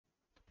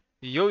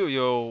Yo yo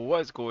yo,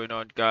 what's going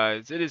on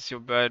guys? It is your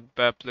bad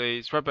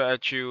plays right back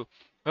at you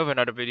with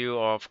another video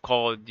of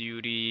Call of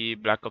Duty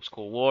Black Ops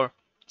Cold War.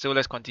 So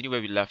let's continue where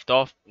we left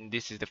off.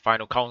 This is the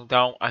final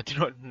countdown. I do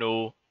not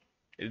know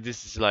if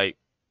this is like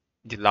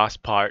the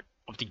last part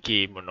of the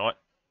game or not.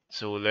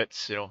 So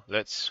let's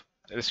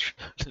let's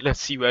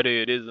see whether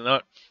it is or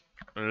not.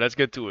 Let's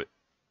get to it.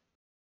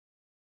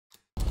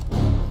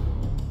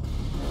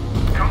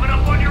 Coming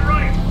up on your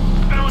right.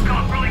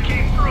 Belikov really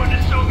came through in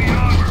this Soviet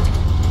armor.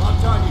 About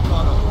time you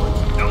caught up,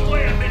 boys. No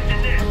way I'm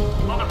missing this.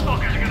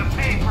 Motherfuckers are gonna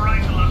pay for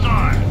Angela's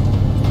arm.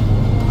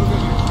 Look at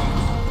your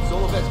teams.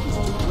 Solovetsky's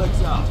 2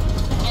 clicks out.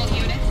 All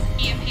units,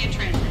 EMP in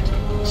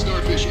transit.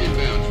 Starfish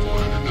inbound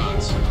 400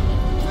 knots.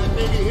 And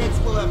maybe hits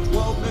will have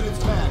 12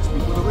 minutes max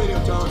before the radio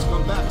towers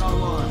come back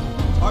online.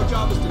 Our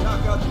job is to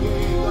knock out the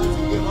AA guns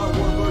and give our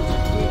warbirds a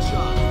clean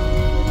shot.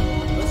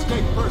 Let's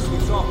take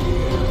Perseus off the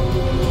air.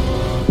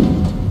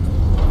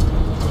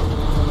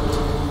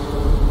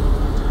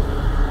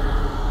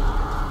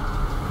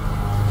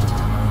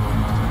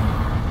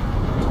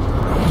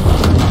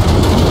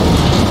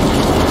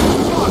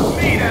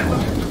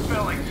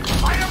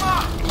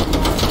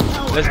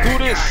 Let's do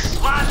this!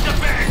 Lots of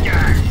bad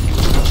guys.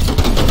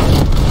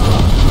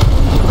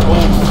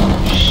 Oh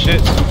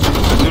shit.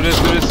 Let's do this.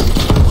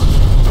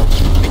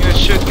 Think this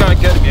shit's gonna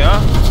get me,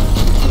 huh?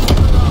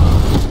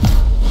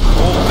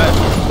 Oh man.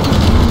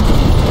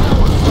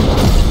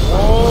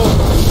 Oh.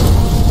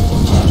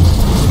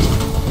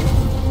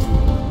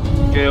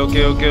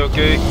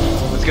 Okay.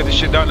 Let's get this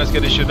shit done. Push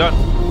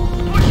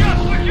up,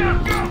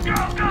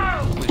 go.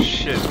 Holy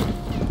shit.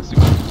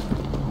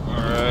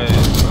 Alright.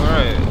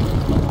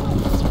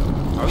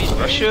 Are we in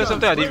Russia or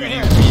something? I didn't really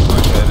read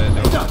much of that.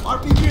 Heads up,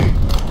 RPG!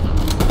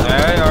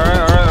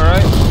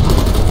 Alright.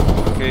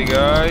 Okay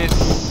guys.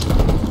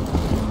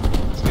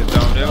 Let's get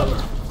down there.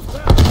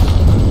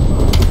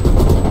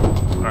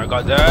 Alright,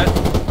 got that.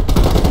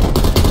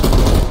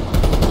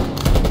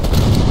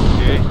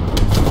 Okay.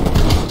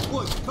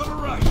 Boys, cover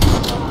right.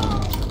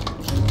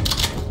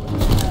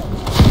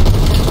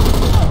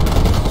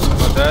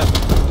 Got that.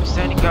 Is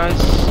there any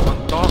guys on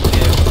top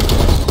here?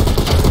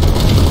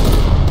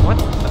 What?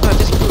 I thought I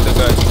just killed the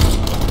guy.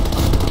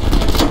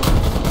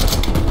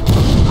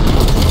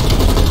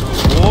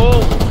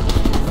 Whoa!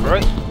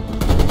 Right.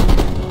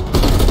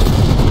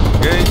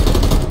 Okay.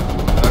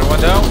 Another one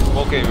down.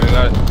 Okay, we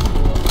got it.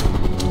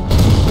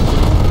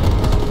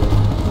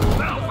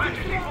 Well,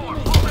 Majesty 4,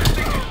 pull this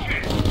thing to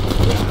shit.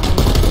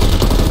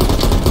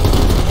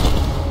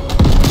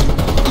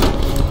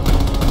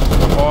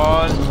 Come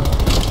on.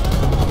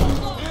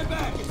 Stand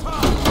back, it's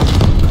hot.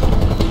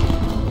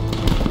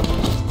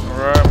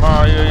 Alright,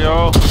 Mario, yo.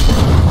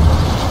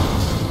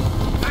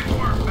 Nice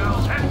work, Bell.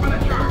 Head for the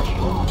church.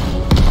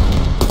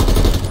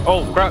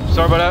 Oh crap,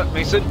 sorry about that,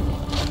 Mason.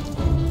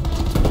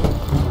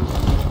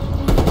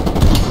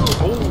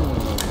 Oh,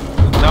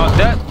 now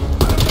that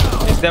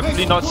is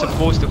definitely not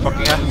supposed to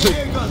fucking happen.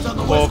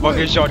 Oh,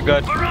 fucking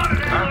shotgun. We're on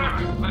it,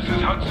 Adler. This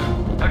is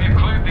Hudson. Have you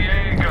cleared the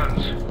AA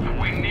guns?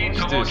 We need to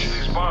What's launch this?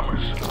 these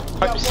bombers.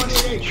 Type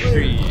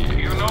 63.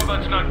 You know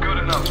that's not good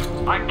enough.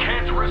 I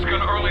can't risk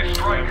an early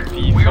strike. V5,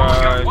 We only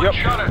got one yep.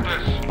 shot at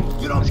this.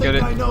 You don't Let's get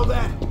think it. I know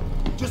that?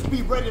 Just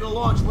be ready to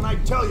launch when I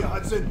tell you,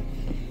 Hudson.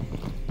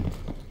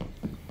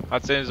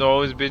 Hudson's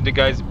always been the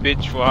guy's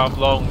bitch for how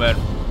long, man.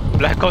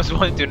 Black Ops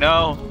 1 to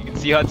now, you can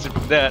see Hudson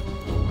from that.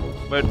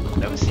 But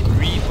never seen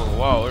Ree for a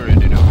while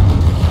already though.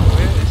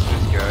 Where is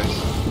this, guys?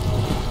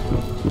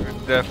 We're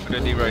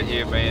definitely right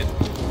here, man.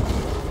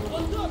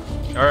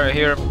 Alright,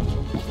 here.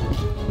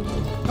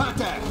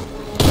 Contact.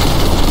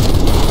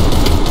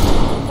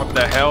 What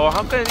the hell?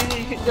 How can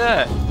he hit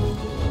that?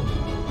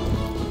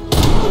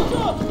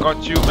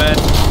 Got you, man.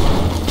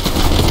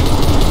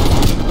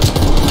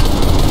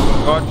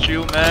 Got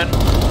you, man.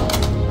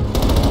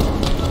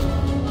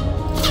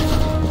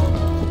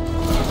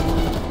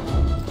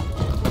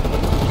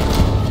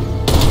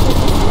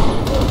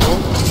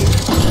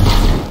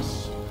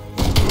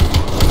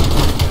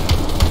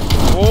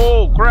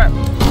 Oh crap!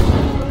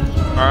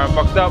 I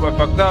fucked up.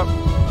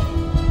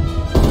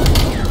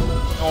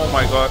 Oh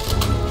my god.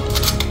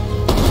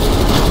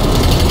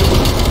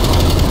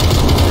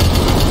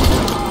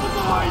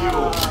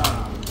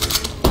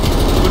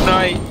 Good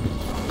night.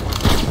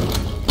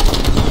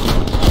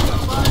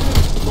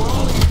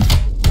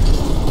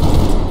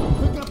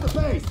 Pick up the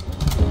base.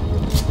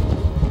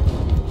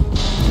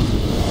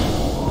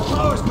 The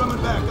power's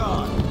coming back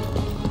on.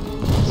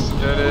 Let's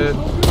get it.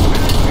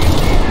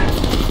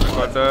 I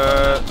got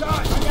that. Time, I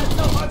got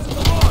some Hudson to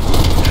launch.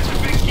 That's a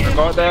big kid. I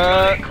got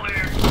that.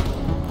 Cleared.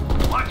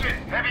 Watch it.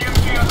 Heavy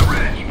MG on the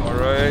ridge.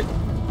 Alright.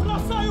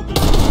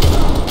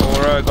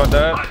 Alright, got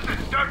that. Hudson,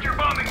 start your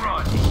bombing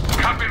run.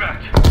 Copy that.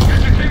 Get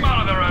your team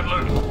out of there,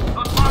 Adler.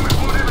 Those bombers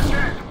won't have a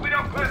chance if we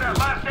don't clear that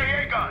last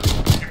AA gun.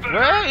 You better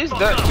Where hurry is the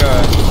that fuck up.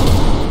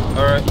 guy?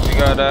 Alright, we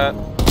got that.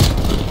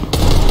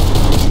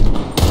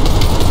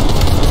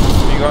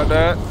 We got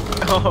that.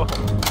 Oh.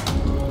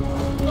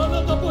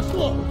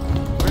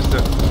 Where's the...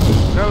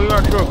 No, we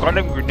want to throw a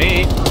quantum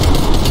grenade.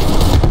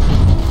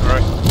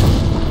 Alright.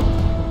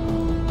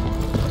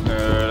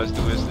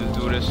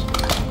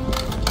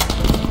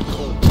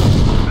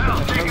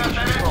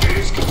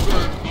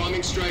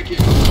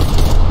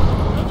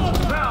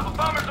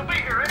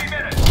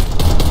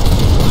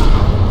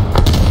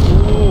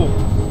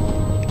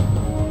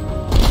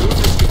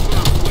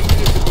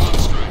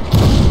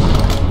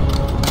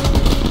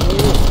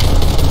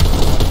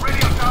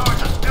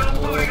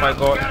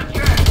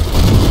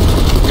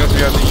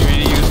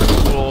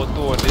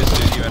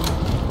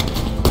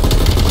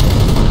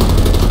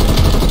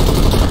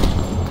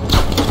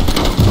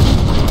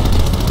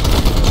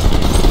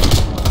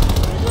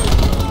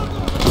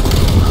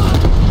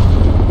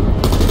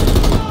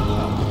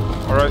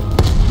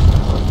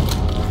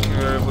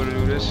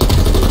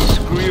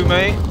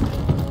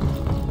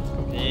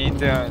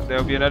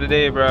 There'll be another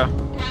day, bruh.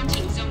 Ground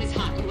team, zone is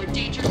hot. You are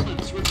danger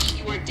close.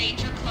 Repeat, you are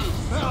danger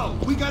close. Bell,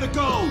 we gotta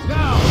go,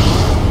 now!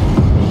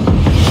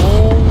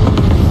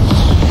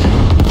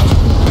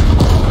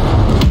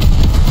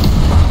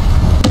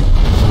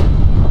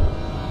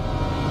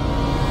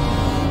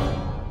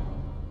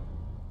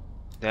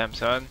 Damn,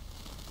 son.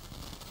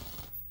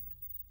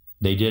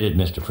 They did it,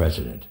 Mr.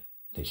 President.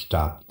 They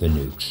stopped the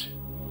nukes.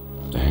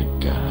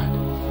 Thank God.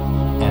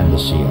 And the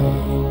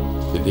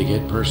CIA. Did they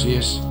get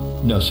Perseus?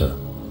 No, sir.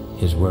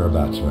 His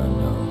whereabouts are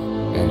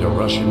unknown. And a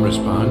Russian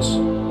response?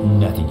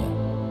 Nothing yet.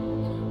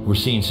 We're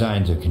seeing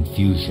signs of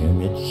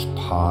confusion. It's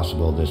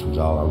possible this was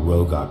all a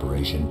rogue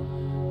operation.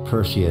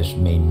 Perseus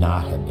may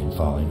not have been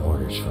following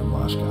orders from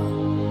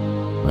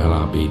Moscow. Well,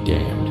 I'll be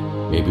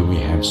damned. Maybe we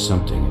have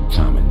something in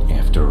common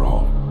after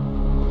all.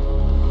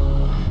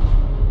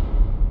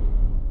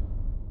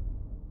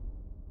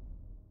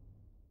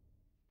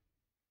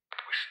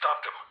 We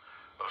stopped them.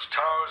 Those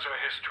towers are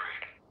history.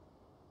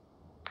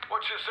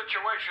 What's your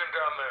situation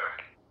down there?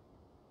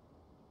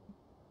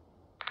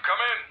 Come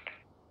in.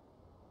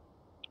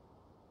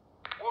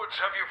 Woods,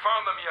 have you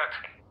found them yet?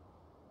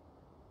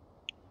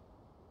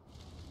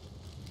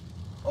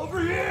 Over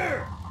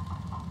here!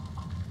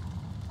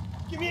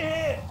 Give me a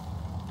hand!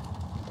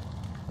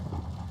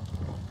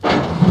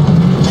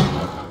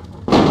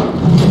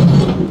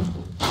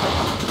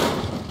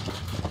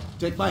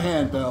 Take my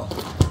hand, Bell.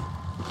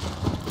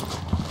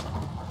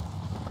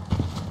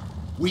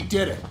 We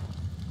did it.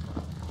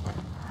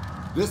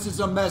 This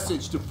is a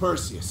message to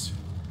Perseus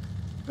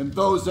and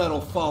those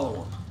that'll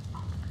follow him.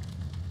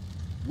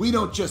 We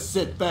don't just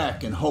sit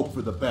back and hope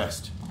for the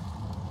best.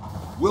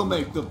 We'll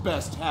make the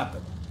best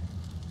happen.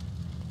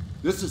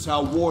 This is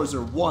how wars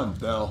are won,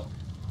 Bell.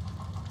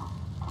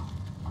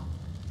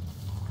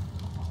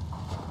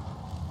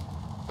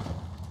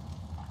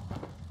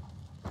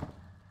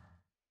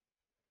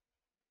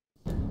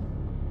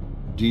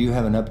 Do you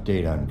have an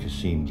update on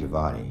Qasim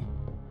Javadi?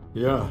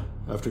 Yeah,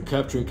 after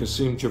capturing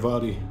Qasim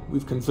Javadi,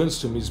 we've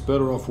convinced him he's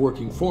better off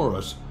working for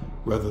us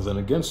rather than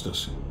against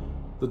us.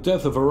 The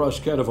death of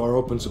Arash Kadivar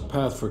opens a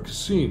path for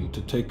Qasim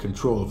to take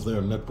control of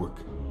their network.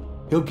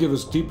 He'll give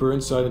us deeper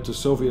insight into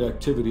Soviet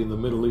activity in the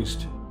Middle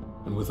East,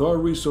 and with our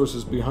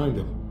resources behind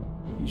him,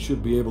 he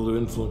should be able to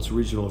influence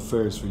regional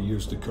affairs for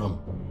years to come.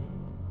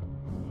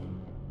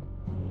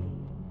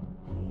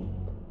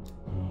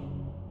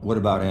 What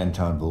about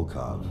Anton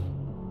Volkov?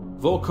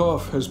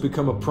 Volkov has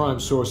become a prime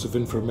source of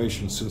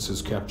information since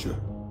his capture.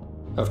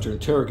 After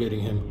interrogating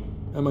him,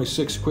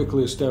 MI6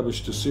 quickly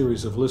established a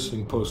series of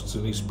listening posts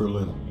in East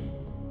Berlin.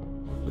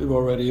 We've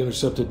already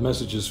intercepted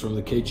messages from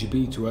the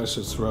KGB to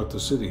assets throughout the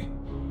city.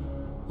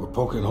 We're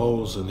poking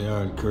holes in the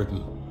Iron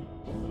Curtain.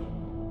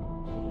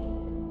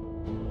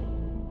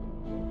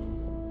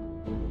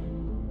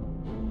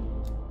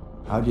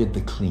 How did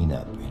the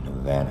cleanup in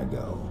Havana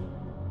go?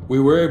 We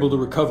were able to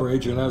recover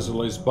Agent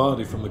Azoulay's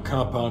body from the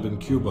compound in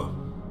Cuba.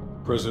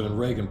 President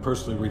Reagan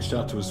personally reached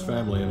out to his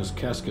family and his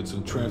casket's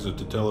in transit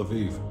to Tel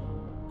Aviv.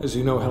 As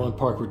you know, Helen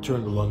Park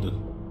returned to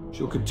London.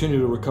 She'll continue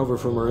to recover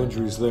from her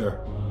injuries there.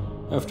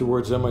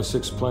 Afterwards,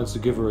 MI6 plans to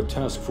give her a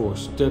task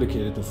force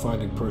dedicated to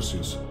finding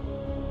Perseus.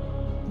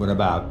 What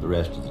about the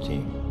rest of the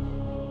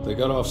team? They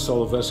got off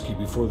Solovetsky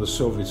before the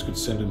Soviets could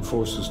send in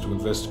forces to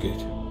investigate.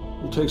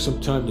 It'll take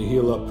some time to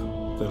heal up,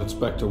 then it's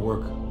back to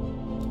work.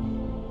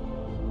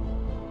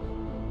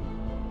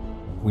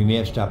 We may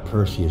have stopped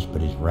Perseus,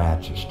 but his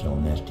rats are still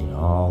nesting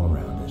all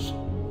around us,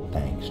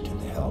 thanks to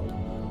the help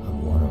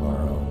of one of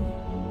our own.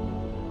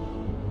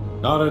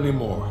 Not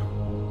anymore.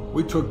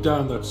 We took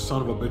down that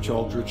son of a bitch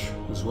Aldrich,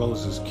 as well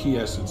as his key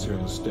assets here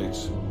in the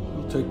States.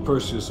 It'll take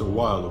Perseus a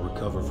while to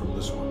recover from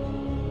this one.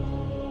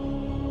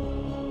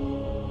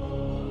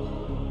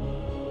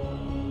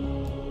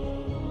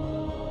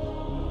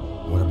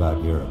 What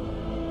about Europe?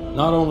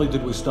 Not only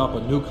did we stop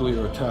a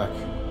nuclear attack,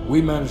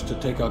 we managed to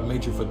take out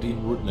Major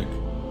Vadim Rudnik.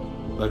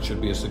 That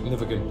should be a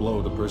significant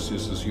blow to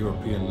Perseus's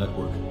European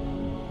network.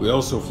 We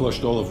also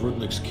flushed all of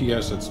Rudnik's key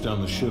assets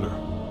down the shitter.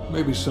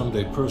 Maybe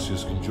someday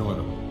Perseus can join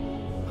him.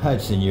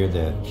 Hudson, you're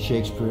the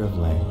Shakespeare of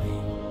Langley.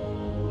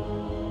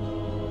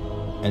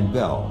 And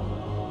Bell.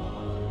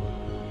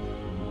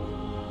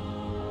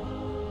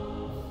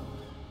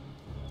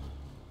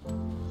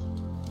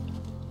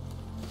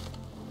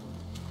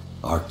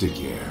 Arctic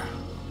air.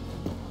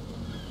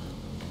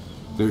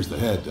 Clears the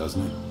head,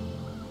 doesn't it?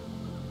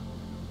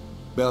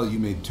 Bell, you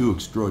made two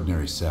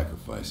extraordinary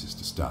sacrifices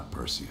to stop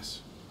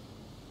Perseus.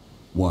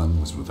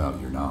 One was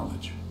without your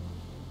knowledge.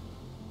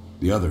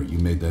 The other, you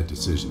made that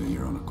decision of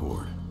your own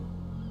accord.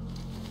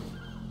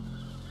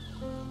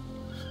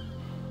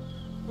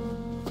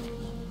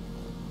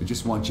 I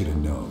just want you to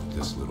know that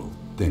this little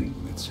thing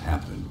that's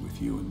happened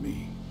with you and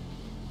me,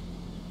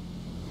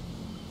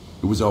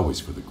 it was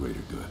always for the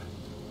greater good.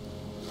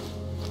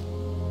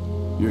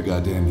 You're a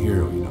goddamn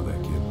hero, you know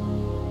that, kid.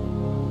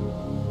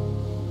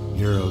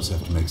 Heroes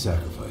have to make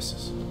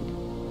sacrifices.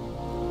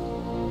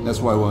 That's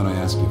why when I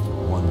ask you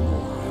for one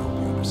more, I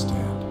hope you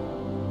understand.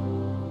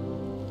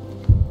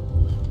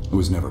 It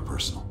was never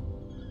personal.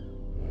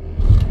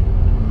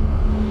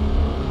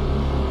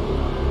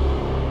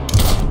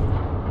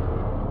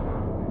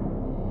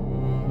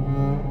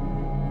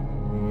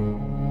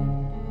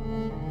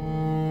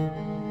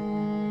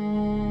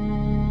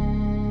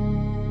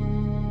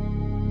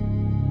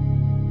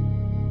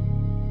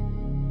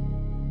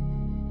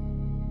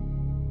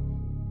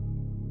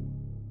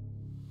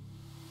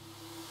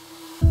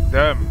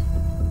 Damn.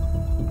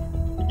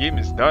 The game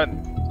is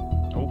done.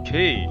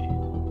 Okay.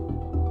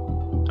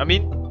 I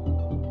mean,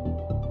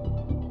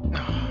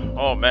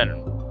 oh man.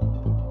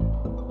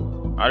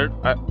 I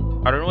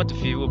don't know what to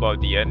feel about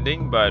the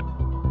ending, but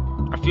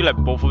I feel like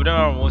both of them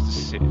are almost the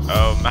same.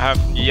 I have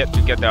yet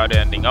to get the other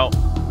ending out.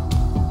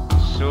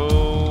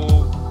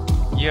 So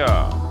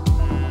yeah.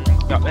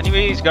 Yeah.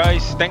 Anyways,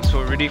 guys, thanks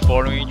for really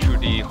following through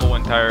the whole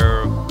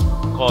entire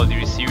Call of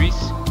Duty series,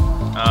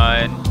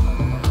 and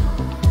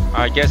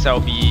I guess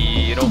I'll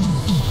be,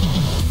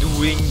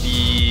 doing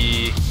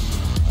the,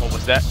 what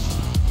was that?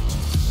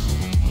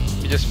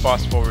 Let me just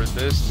fast forward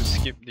this to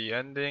skip the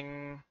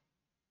ending.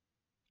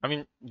 I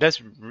mean,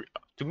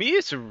 to me,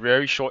 it's a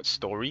very short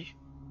story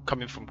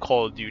coming from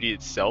Call of Duty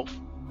itself.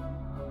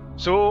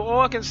 So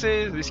all I can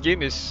say is this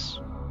game is,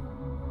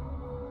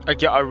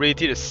 I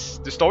rated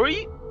the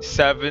story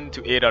 7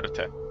 to 8 out of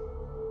 10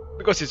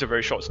 because it's a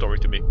very short story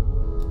to me.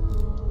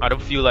 I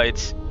don't feel like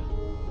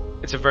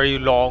it's a very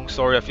long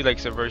story. I feel like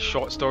it's a very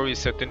short story.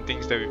 Certain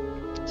things that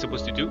we're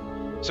supposed to do.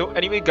 So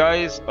anyway,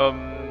 guys,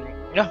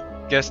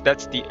 yeah, guess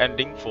that's the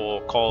ending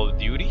for Call of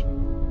Duty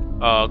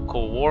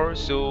Cold War.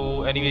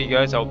 So anyway,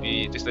 guys, I'll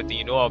be just letting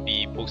you know I'll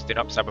be posting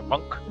up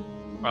Cyberpunk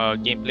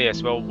gameplay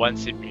as well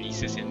once it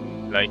releases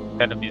in like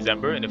 10th of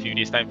December in a few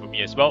days time for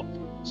me as well.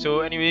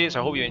 So anyways,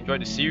 I hope you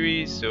enjoyed the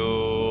series.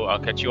 So I'll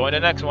catch you on the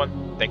next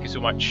one. Thank you so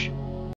much.